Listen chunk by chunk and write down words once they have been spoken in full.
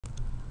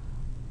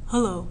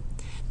Hello,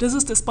 this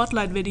is the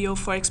spotlight video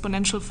for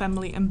exponential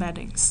family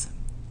embeddings,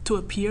 to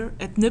appear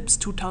at NIPS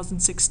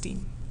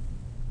 2016.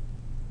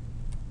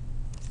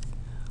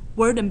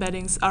 Word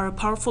embeddings are a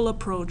powerful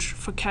approach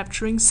for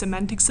capturing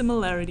semantic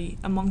similarity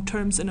among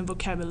terms in a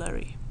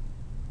vocabulary.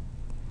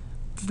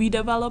 We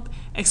develop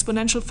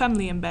exponential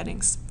family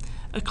embeddings,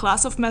 a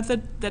class of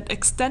method that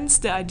extends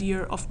the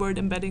idea of word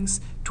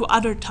embeddings to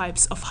other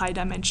types of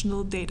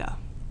high-dimensional data,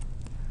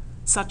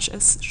 such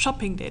as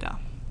shopping data.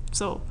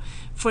 So,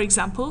 for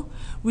example,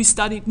 we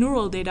studied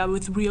neural data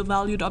with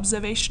real-valued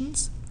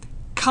observations,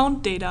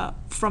 count data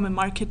from a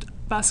market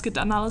basket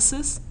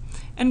analysis,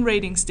 and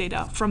ratings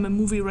data from a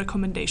movie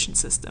recommendation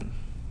system.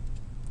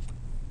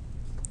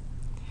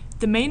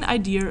 The main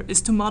idea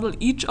is to model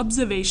each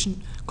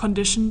observation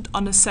conditioned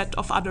on a set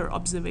of other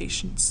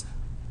observations.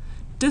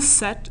 This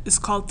set is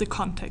called the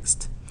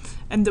context,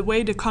 and the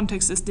way the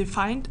context is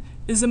defined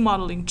is a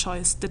modeling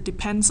choice that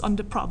depends on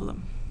the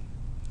problem.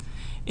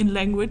 In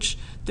language,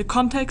 the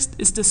context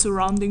is the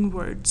surrounding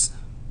words.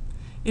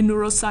 In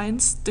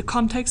neuroscience, the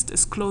context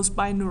is close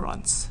by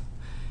neurons.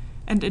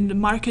 And in the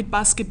market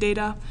basket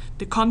data,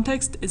 the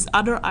context is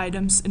other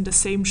items in the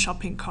same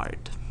shopping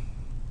cart.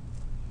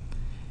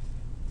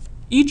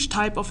 Each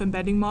type of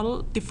embedding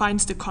model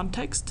defines the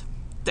context,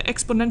 the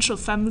exponential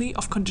family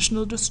of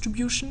conditional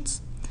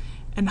distributions,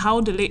 and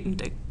how the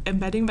latent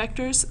embedding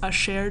vectors are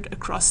shared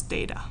across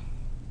data.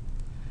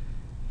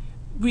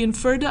 We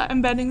infer the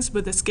embeddings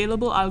with a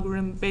scalable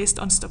algorithm based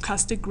on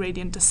stochastic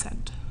gradient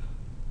descent.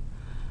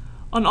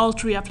 On all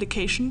three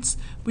applications,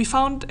 we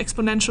found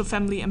exponential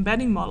family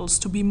embedding models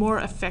to be more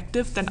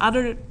effective than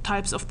other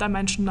types of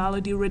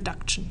dimensionality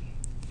reduction.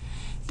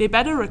 They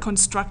better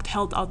reconstruct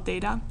held-out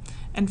data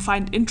and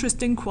find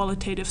interesting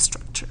qualitative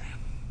structure.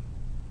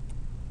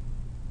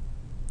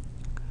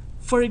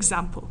 For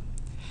example,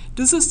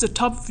 this is the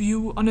top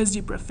view on a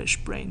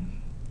zebrafish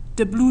brain.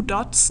 The blue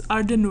dots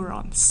are the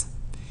neurons.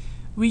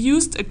 We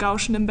used a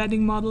Gaussian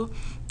embedding model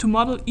to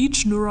model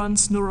each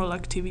neuron's neural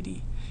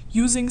activity,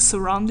 using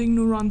surrounding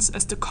neurons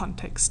as the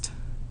context.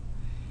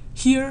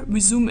 Here, we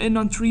zoom in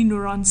on 3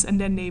 neurons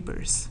and their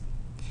neighbors.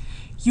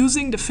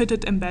 Using the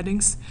fitted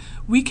embeddings,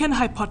 we can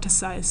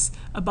hypothesize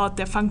about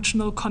their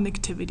functional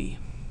connectivity.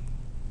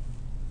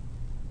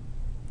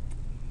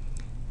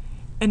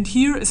 And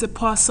here is a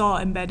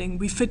Poisson embedding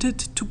we fitted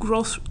to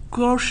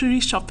grocery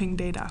shopping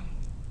data.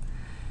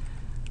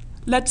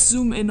 Let's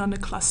zoom in on a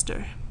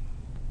cluster.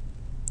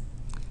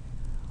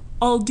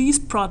 All these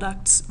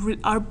products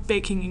are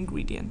baking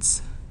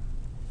ingredients.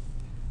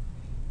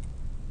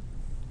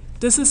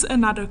 This is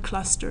another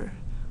cluster,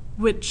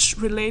 which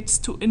relates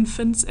to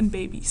infants and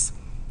babies.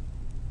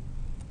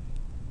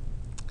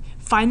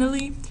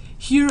 Finally,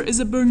 here is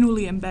a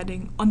Bernoulli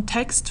embedding on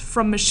text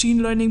from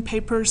machine learning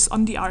papers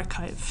on the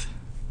archive.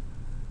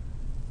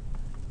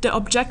 The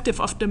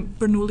objective of the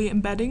Bernoulli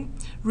embedding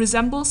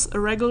resembles a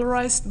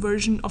regularized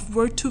version of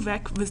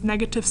Word2Vec with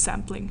negative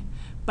sampling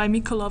by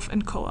Mikolov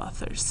and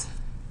co-authors.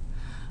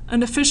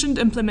 An efficient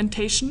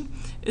implementation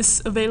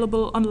is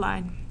available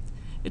online.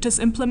 It is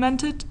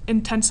implemented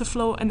in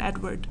TensorFlow and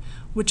Edward,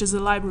 which is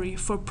a library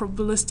for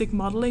probabilistic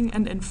modeling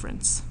and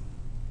inference.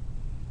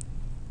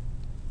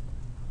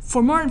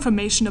 For more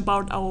information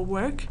about our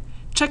work,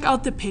 check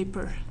out the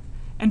paper,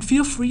 and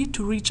feel free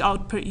to reach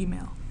out per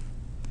email.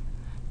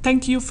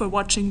 Thank you for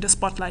watching the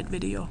Spotlight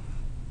video.